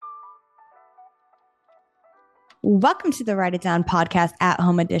Welcome to the Write It Down podcast at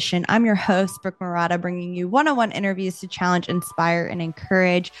home edition. I'm your host, Brooke Murata, bringing you one-on-one interviews to challenge, inspire, and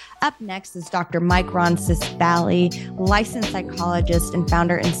encourage. Up next is Dr. Mike Roncesvalles, licensed psychologist and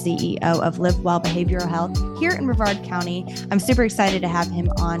founder and CEO of Live Well Behavioral Health here in Brevard County. I'm super excited to have him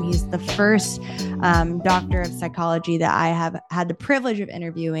on. He's the first doctor of psychology that I have had the privilege of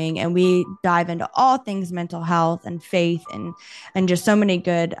interviewing, and we dive into all things mental health and faith and just so many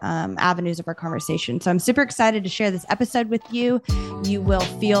good avenues of our conversation. So I'm super excited to share this episode with you. You will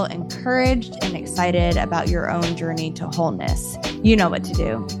feel encouraged and excited about your own journey to wholeness. You know what to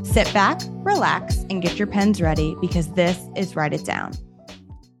do. Sit back, relax, and get your pens ready because this is Write It Down.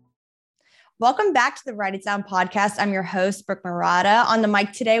 Welcome back to the Write It Down podcast. I'm your host, Brooke Murata. On the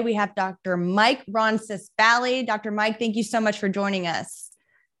mic today, we have Dr. Mike Roncesvalles. Dr. Mike, thank you so much for joining us.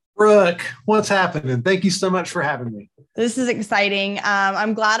 Brooke, what's happening? Thank you so much for having me. This is exciting.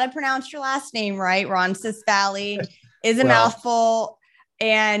 I'm glad I pronounced your last name right. Roncesvalles is a mouthful.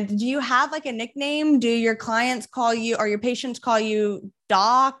 And do you have like a nickname? Do your clients call you or your patients call you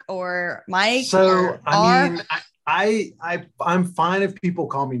Doc or Mike? So, I'm fine if people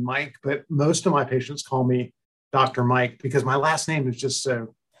call me Mike, but most of my patients call me Dr. Mike because my last name is just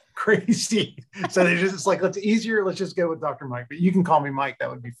so crazy. So they're just like, let's just go with Dr. Mike, but you can call me Mike. That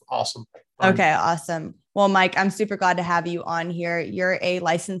would be awesome. Okay, awesome. Well, Mike, I'm super glad to have you on here. You're a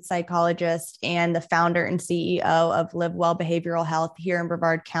licensed psychologist and the founder and CEO of Live Well Behavioral Health here in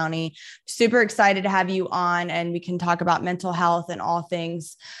Brevard County. Super excited to have you on, and we can talk about mental health and all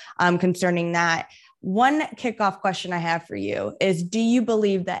things concerning that. One kickoff question I have for you is, do you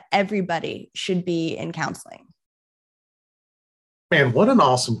believe that everybody should be in counseling? Man, what an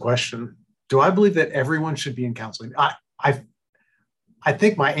awesome question. Do I believe that everyone should be in counseling? I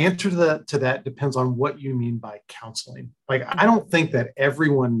think my answer to that depends on what you mean by counseling. Like, I don't think that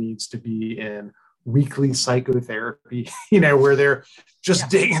everyone needs to be in weekly psychotherapy, where they're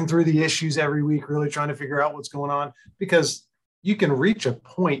just digging through the issues every week, really trying to figure out what's going on, because you can reach a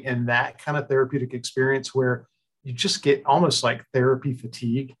point in that kind of therapeutic experience where you just get almost like therapy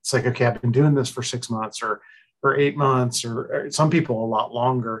fatigue. It's like, okay, I've been doing this for 6 months or 8 months, or some people a lot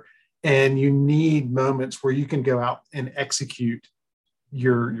longer. And you need moments where you can go out and execute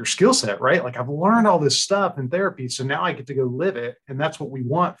your skill set, right? Like, I've learned all this stuff in therapy, so now I get to go live it. And that's what we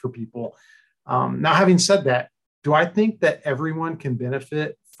want for people. Now, having said that, do I think that everyone can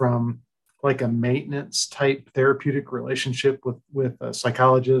benefit from like a maintenance type therapeutic relationship with a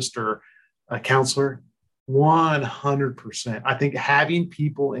psychologist or a counselor? 100%. I think having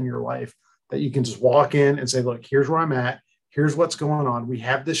people in your life that you can just walk in and say, look, here's where I'm at. Here's what's going on. We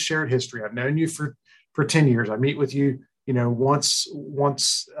have this shared history. I've known you for 10 years. I meet with you, once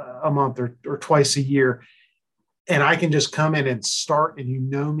a month or twice a year. And I can just come in and start,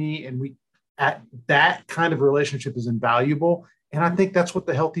 and me, and that kind of relationship is invaluable. And I think that's what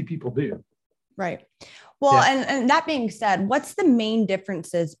the healthy people do. Right. Well, and that being said, what's the main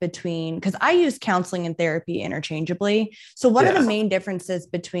differences between, because I use counseling and therapy interchangeably. So what are the main differences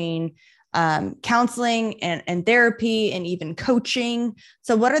between counseling and therapy and even coaching?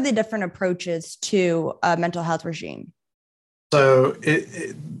 So what are the different approaches to a mental health regime? So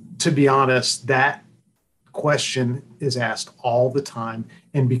to be honest, that question is asked all the time.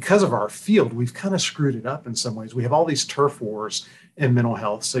 And because of our field, we've kind of screwed it up in some ways. We have all these turf wars in mental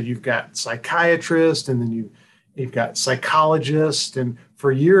health. So you've got psychiatrists, and then you've got psychologists. And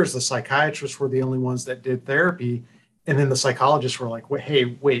for years, the psychiatrists were the only ones that did therapy. And then the psychologists were like,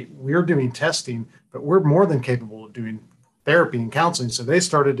 wait, we're doing testing, but we're more than capable of doing therapy and counseling. So they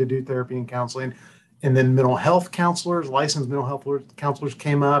started to do therapy and counseling. And then mental health counselors, licensed mental health counselors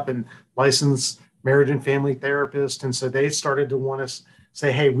came up, and licensed marriage and family therapists. And so they started to want to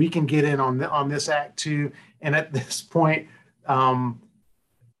say, hey, we can get in on this act too. And at this point,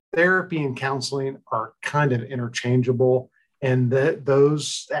 therapy and counseling are kind of interchangeable. And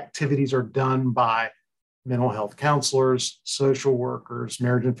those activities are done by mental health counselors, social workers,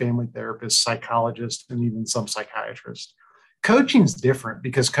 marriage and family therapists, psychologists, and even some psychiatrists. Coaching is different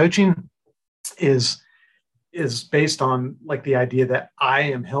because coaching is based on like the idea that I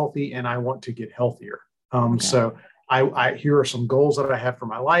am healthy and I want to get healthier. So here are some goals that I have for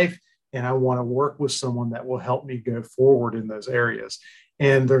my life, and I want to work with someone that will help me go forward in those areas.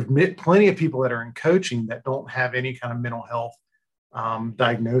 And there's plenty of people that are in coaching that don't have any kind of mental health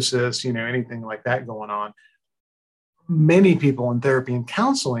diagnosis, anything like that going on. Many people in therapy and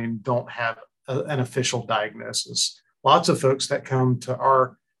counseling don't have an official diagnosis. Lots of folks that come to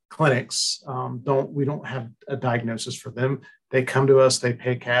our clinics we don't have a diagnosis for them. They come to us, they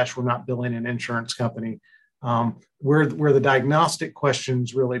pay cash. We're not billing an insurance company. Where the diagnostic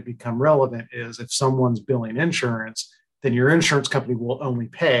questions really become relevant is if someone's billing insurance, then your insurance company will only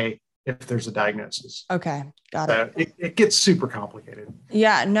pay if there's a diagnosis. Okay, got it. So it gets super complicated.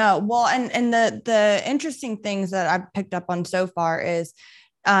 Yeah, no. Well, and the interesting things that I've picked up on so far is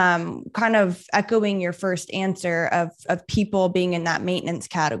kind of echoing your first answer of people being in that maintenance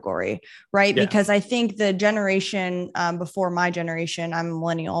category, right? Yeah. Because I think the generation before my generation, I'm a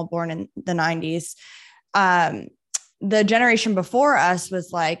millennial, born in the 90s. The generation before us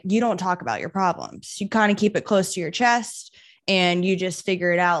was like, you don't talk about your problems. You kind of keep it close to your chest and you just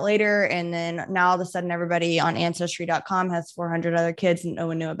figure it out later. And then now all of a sudden, everybody on ancestry.com has 400 other kids that no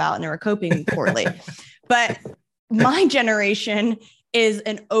one knew about and they were coping poorly. But my generation is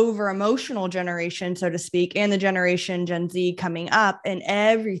an over emotional generation, so to speak, and the generation Gen Z coming up, and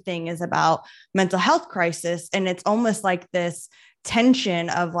everything is about mental health crisis. And it's almost like this tension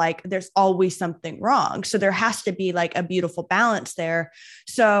of like, there's always something wrong. So there has to be like a beautiful balance there.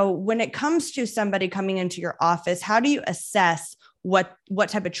 So when it comes to somebody coming into your office, how do you assess what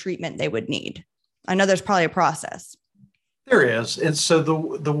type of treatment they would need? I know there's probably a process. There is. And so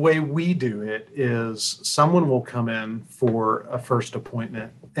the way we do it is someone will come in for a first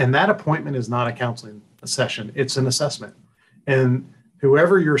appointment, and that appointment is not a counseling session. It's an assessment. And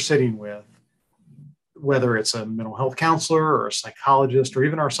whoever you're sitting with, whether it's a mental health counselor or a psychologist or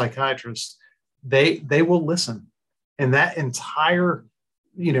even our psychiatrist, they will listen. And that entire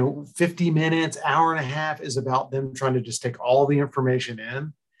 50 minutes, hour and a half is about them trying to just take all the information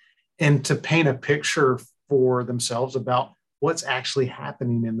in and to paint a picture for themselves about what's actually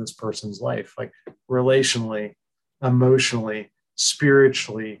happening in this person's life, like relationally, emotionally,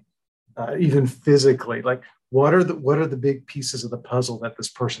 spiritually, even physically. Like what are the big pieces of the puzzle that this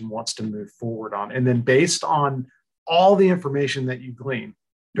person wants to move forward on? And then based on all the information that you glean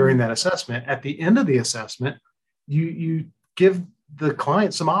during that assessment, at the end of the assessment, you give the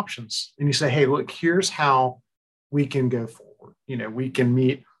client some options and you say, hey, look, here's how we can go forward. We can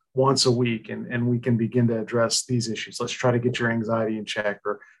meet once a week and we can begin to address these issues. Let's try to get your anxiety in check,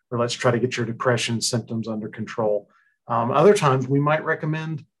 or let's try to get your depression symptoms under control. Other times we might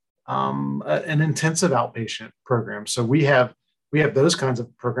recommend an intensive outpatient program. So we have those kinds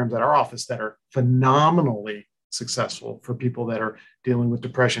of programs at our office that are phenomenally successful for people that are dealing with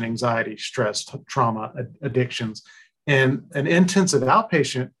depression, anxiety, stress, trauma, addictions. And an intensive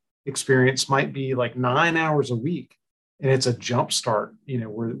outpatient experience might be like 9 hours a week. And it's a jump start,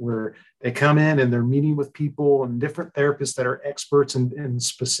 where they come in and they're meeting with people and different therapists that are experts in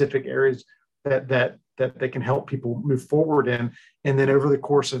specific areas that they can help people move forward in. And then over the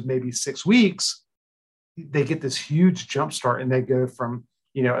course of maybe 6 weeks, they get this huge jump start and they go from,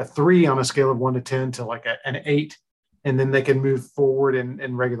 a 3 on a scale of 1 to 10 to like an 8. And then they can move forward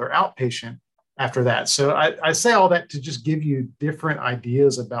in regular outpatient after that. So I say all that to just give you different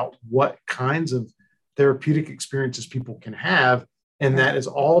ideas about what kinds of therapeutic experiences people can have. And that is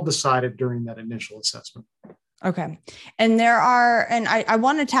all decided during that initial assessment. Okay. And I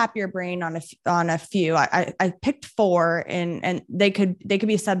want to tap your brain on a few. I picked 4 and they could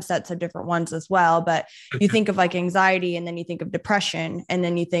be subsets of different ones as well. But you think of like anxiety, and then you think of depression, and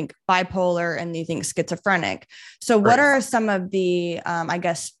then you think bipolar, and you think schizophrenic. So what are some of the,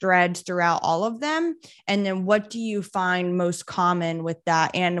 threads throughout all of them? And then what do you find most common with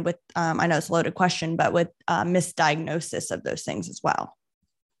that? And with, I know it's a loaded question, but with misdiagnosis of those things as well?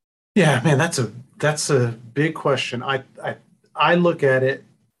 Yeah, man, that's a big question. I look at it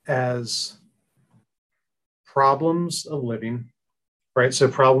as problems of living, right? So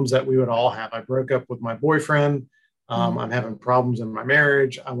problems that we would all have. I broke up with my boyfriend. I'm having problems in my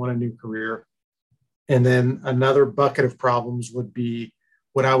marriage. I want a new career. And then another bucket of problems would be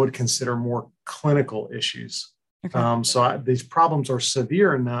what I would consider more clinical issues. Okay. These problems are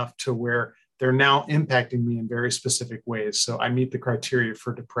severe enough to where they're now impacting me in very specific ways. So I meet the criteria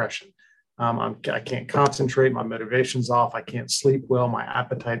for depression. I can't concentrate. My motivation's off. I can't sleep well. My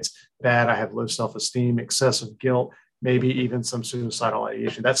appetite's bad. I have low self-esteem, excessive guilt, maybe even some suicidal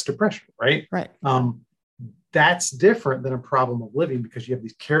ideation. That's depression, right? Right. That's different than a problem of living because you have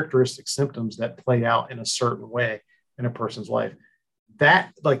these characteristic symptoms that play out in a certain way in a person's life.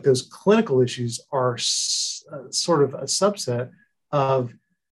 That, like those clinical issues, are sort of a subset of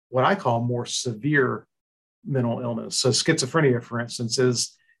what I call more severe mental illness. So schizophrenia, for instance,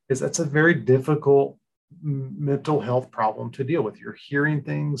 is that's a very difficult mental health problem to deal with. You're hearing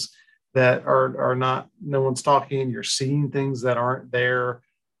things that are not, no one's talking. You're seeing things that aren't there.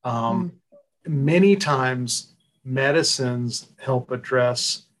 Many times medicines help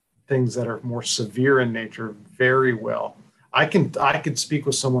address things that are more severe in nature very well. I could speak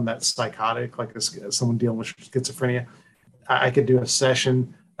with someone that's psychotic, like this, someone dealing with schizophrenia. I could do a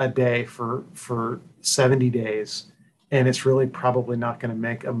session a day for 70 days, and it's really probably not going to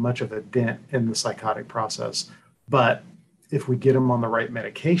make much of a dent in the psychotic process. But if we get them on the right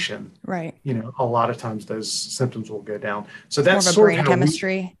medication, right, a lot of times those symptoms will go down. So that's more of a sort brain of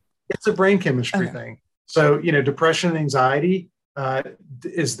chemistry. It's a brain chemistry thing. So, depression and anxiety,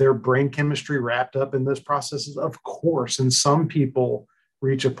 is their brain chemistry wrapped up in those processes? Of course. And some people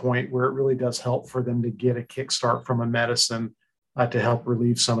reach a point where it really does help for them to get a kickstart from a medicine to help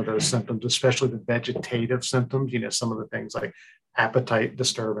relieve some of those symptoms, especially the vegetative symptoms, some of the things like appetite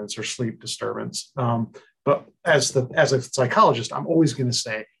disturbance or sleep disturbance. But as a psychologist, I'm always going to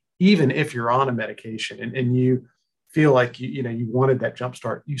say, even if you're on a medication and you feel like you wanted that jump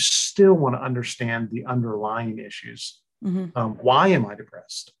start, you still want to understand the underlying issues. Mm-hmm. Why am I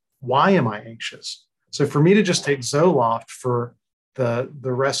depressed? Why am I anxious? So for me to just take Zoloft for the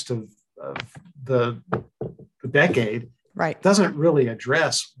rest of the decade, right, doesn't really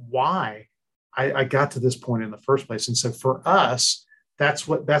address why I got to this point in the first place. And so for us, that's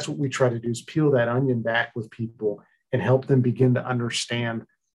what we try to do, is peel that onion back with people and help them begin to understand.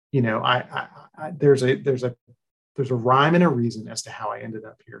 There's a rhyme and a reason as to how I ended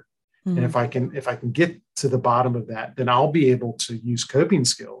up here. Mm-hmm. And if I can get to the bottom of that, then I'll be able to use coping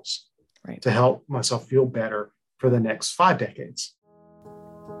skills to help myself feel better for the next 5 decades.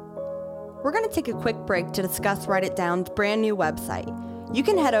 We're going to take a quick break to discuss Write It Down's brand new website. You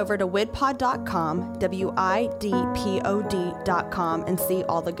can head over to widpod.com, widpod.com, and see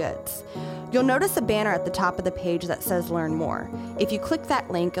all the goods. You'll notice a banner at the top of the page that says Learn More. If you click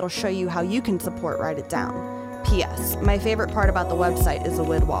that link, it'll show you how you can support Write It Down. P.S. My favorite part about the website is the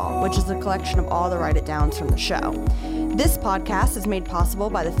Wid Wall, which is a collection of all the Write It Downs from the show. This podcast is made possible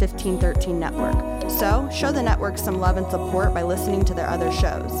by the 1513 Network, so show the network some love and support by listening to their other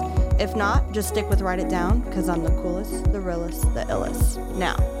shows. If not, just stick with Write It Down, because I'm the coolest, the realest, the illest.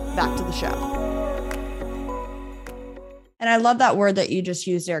 Now, back to the show. And I love that word that you just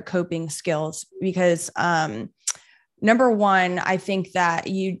used there, coping skills, because number one, I think that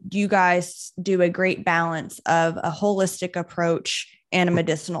you guys do a great balance of a holistic approach and a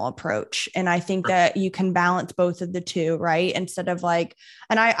medicinal approach. And I think that you can balance both of the two, right? Instead of and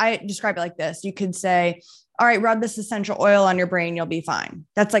I describe it like this. You could say, all right, rub this essential oil on your brain, you'll be fine.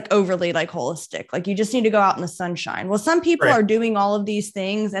 That's overly holistic. You just need to go out in the sunshine. Well, some people are doing all of these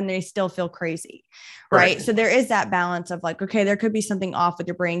things and they still feel crazy. Right. So there is that balance of okay, there could be something off with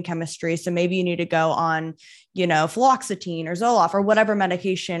your brain chemistry. So maybe you need to go on, fluoxetine or Zoloft or whatever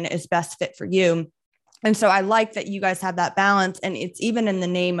medication is best fit for you. And so I like that you guys have that balance, and it's even in the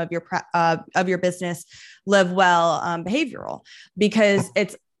name of your business, Live Well Behavioral, because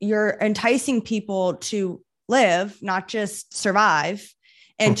you're enticing people to live, not just survive,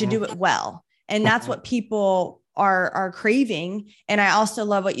 and to do it well. And that's what people are craving. And I also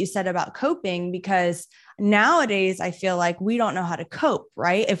love what you said about coping, because nowadays I feel like we don't know how to cope,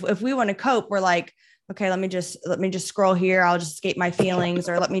 right? If we want to cope, we're okay, let me just scroll here. I'll just escape my feelings,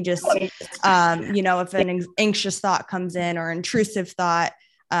 or let me just, if an anxious thought comes in or intrusive thought,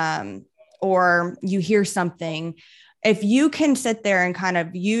 or you hear something, if you can sit there and kind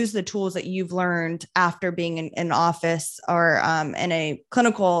of use the tools that you've learned after being in an office or in a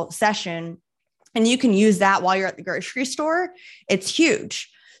clinical session, and you can use that while you're at the grocery store, it's huge.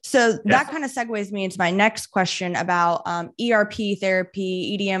 So that kind of segues me into my next question about ERP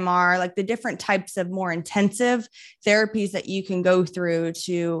therapy, EDMR, the different types of more intensive therapies that you can go through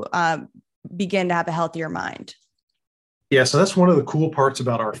to begin to have a healthier mind. Yeah, so that's one of the cool parts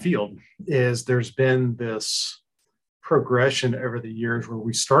about our field, is there's been this progression over the years where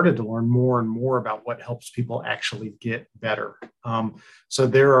we started to learn more and more about what helps people actually get better. So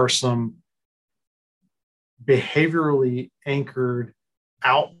there are some behaviorally anchored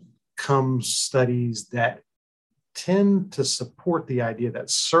outcome studies that tend to support the idea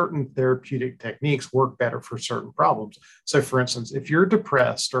that certain therapeutic techniques work better for certain problems. So for instance, if you're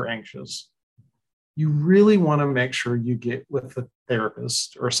depressed or anxious, you really want to make sure you get with a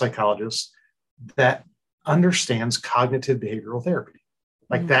therapist or a psychologist that understands cognitive behavioral therapy.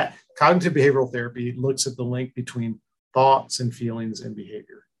 That cognitive behavioral therapy looks at the link between thoughts and feelings and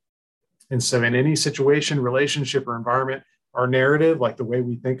behavior. And so in any situation, relationship, or environment, our narrative, the way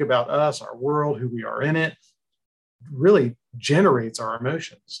we think about us, our world, who we are in it, really generates our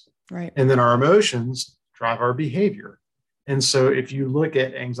emotions. Right. And then our emotions drive our behavior. And so if you look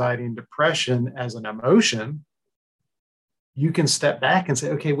at anxiety and depression as an emotion, you can step back and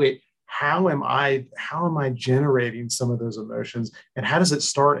say, okay, wait, how am I generating some of those emotions? And how does it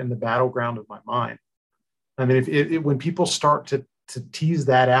start in the battleground of my mind? I mean, when people start to tease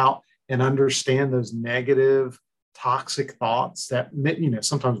that out and understand those negative, toxic thoughts that,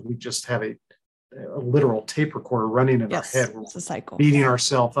 sometimes we just have a literal tape recorder running in our head. It's a cycle. Beating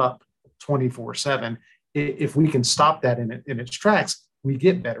ourselves up 24/7. If we can stop that in its tracks, we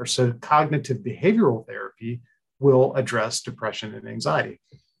get better. So cognitive behavioral therapy will address depression and anxiety.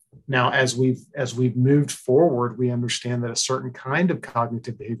 Now, as we've moved forward, we understand that a certain kind of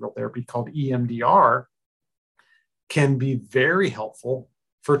cognitive behavioral therapy called EMDR can be very helpful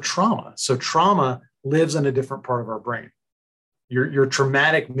for trauma. So trauma lives in a different part of our brain. Your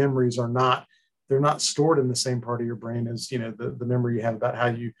traumatic memories they're not stored in the same part of your brain as, the memory you have about how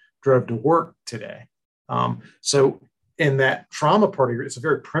you drove to work today. So in that trauma part it's a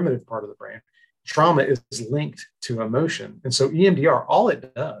very primitive part of the brain. Trauma is linked to emotion. And so EMDR, all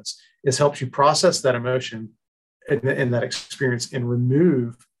it does is helps you process that emotion and that experience and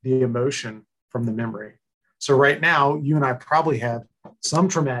remove the emotion from the memory. So right now, you and I probably have some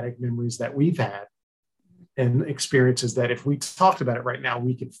traumatic memories that we've had and experiences that if we talked about it right now,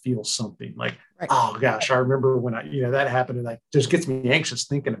 we could feel something like, right. Oh gosh, I remember when that happened, and that just gets me anxious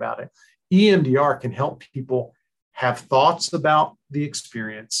thinking about it. EMDR can help people have thoughts about the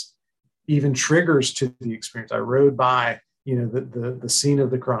experience, even triggers to the experience. I rode by, the scene of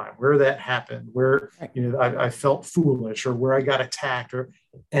the crime, where that happened, where, I felt foolish, or where I got attacked,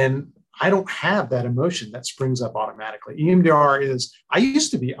 and I don't have that emotion that springs up automatically. EMDR is, I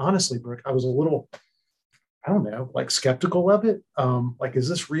used to be, honestly, Brooke, I was a little, I don't know, like skeptical of it. Like, is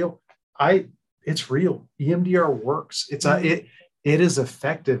this real? It's real. EMDR works. It is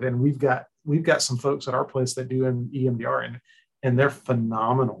effective. And we've got some folks at our place that do an EMDR and they're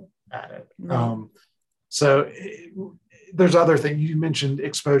phenomenal at it. Right. There's other things. You mentioned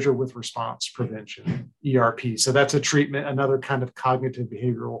exposure with response prevention, ERP. So that's a treatment, another kind of cognitive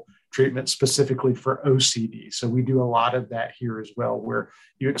behavioral treatment specifically for OCD. So we do a lot of that here as well, where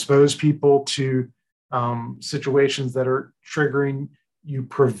you expose people to situations that are triggering, you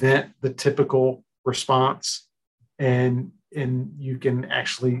prevent the typical response, and you can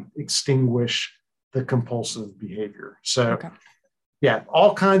actually extinguish the compulsive behavior. So yeah,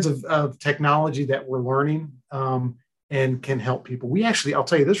 all kinds of technology that we're learning and can help people. I'll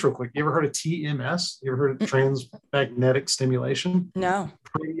tell you this real quick. You ever heard of TMS? You ever heard of transmagnetic stimulation? No.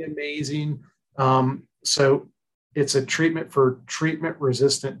 Pretty amazing. So it's a treatment for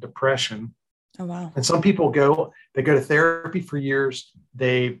treatment-resistant depression. Oh, wow. And some people go to therapy for years.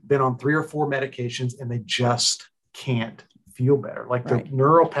 They've been on 3 or 4 medications and they just can't feel better. Like the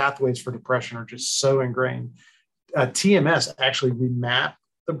neural pathways for depression are just so ingrained. TMS actually remap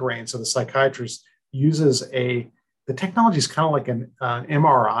the brain. So the psychiatrist uses the technology is kind of like an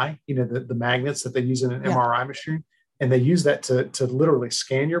MRI, the magnets that they use in an MRI machine. And they use that to literally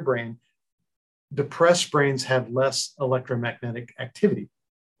scan your brain. Depressed brains have less electromagnetic activity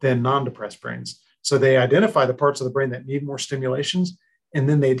than non-depressed brains. So they identify the parts of the brain that need more stimulations. And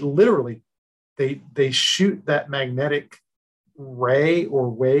then they literally, they shoot that magnetic ray or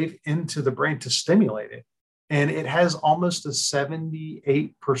wave into the brain to stimulate it. And it has almost a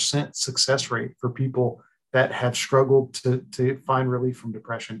 78% success rate for people that have struggled to find relief from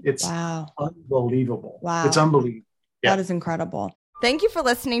depression. It's unbelievable. Wow. It's unbelievable. Yeah. That is incredible. Thank you for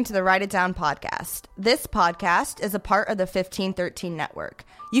listening to the Write It Down podcast. This podcast is a part of the 1513 network.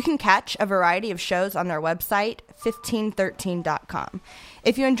 You can catch a variety of shows on their website, 1513.com.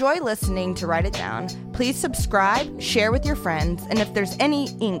 If you enjoy listening to Write It Down, please subscribe, share with your friends, and if there's any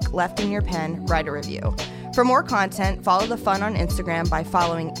ink left in your pen, write a review. For more content, follow the fun on Instagram by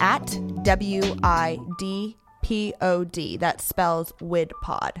following @WIDPOD. That spells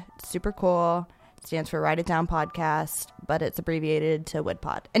WIDPod. It's super cool. It stands for Write It Down Podcast, but it's abbreviated to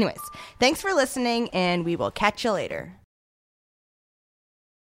WIDPod. Anyways, thanks for listening, and we will catch you later.